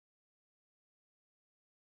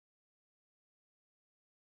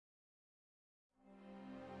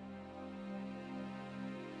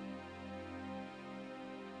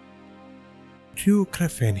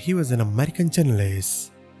Griffin, he was an American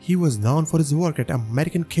journalist. He was known for his work at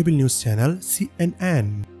American cable news channel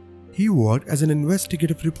CNN. He worked as an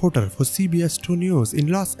investigative reporter for CBS 2 News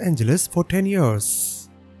in Los Angeles for 10 years.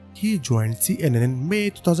 He joined CNN in May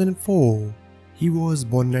 2004. He was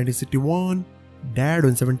born in 1961, died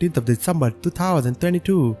on 17th of December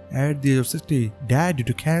 2022 at the age of 60, died due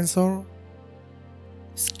to cancer.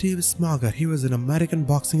 Steve Smoger, he was an American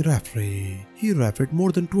boxing referee. He refereed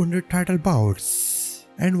more than 200 title bouts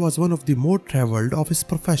and was one of the more traveled of his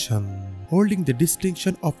profession, holding the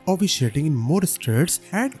distinction of officiating in more states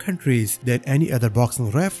and countries than any other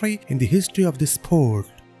boxing referee in the history of the sport.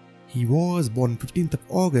 He was born 15th of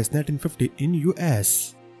August 1950 in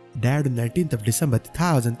US, died on 19th of December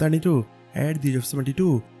 2022 at the age of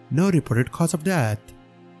 72, no reported cause of death.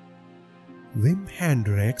 Wim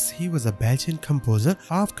Henderickx, he was a Belgian composer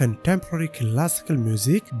of contemporary classical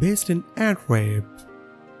music based in Antwerp.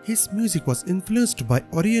 His music was influenced by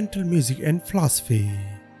Oriental music and philosophy.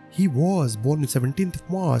 He was born on 17th of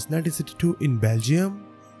March 1962 in Belgium,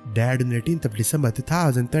 died on 18th of December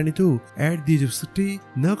 2022 at the age of 60,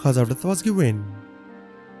 no cause of death was given.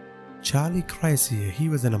 Gracie, he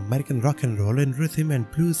was an American rock and roll and rhythm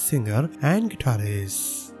and blues singer and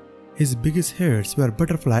guitarist. His biggest hits were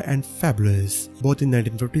Butterfly and Fabulous, both in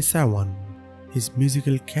 1957. His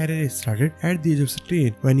musical career started at the age of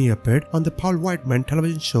 16 when he appeared on the Paul Whiteman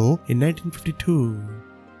television show in 1952.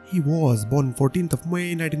 He was born on 14th of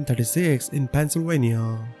May 1936 in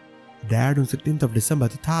Pennsylvania. Died on 16th of December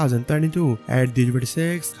 2022 at the age of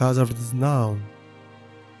 86, cause of death is unknown.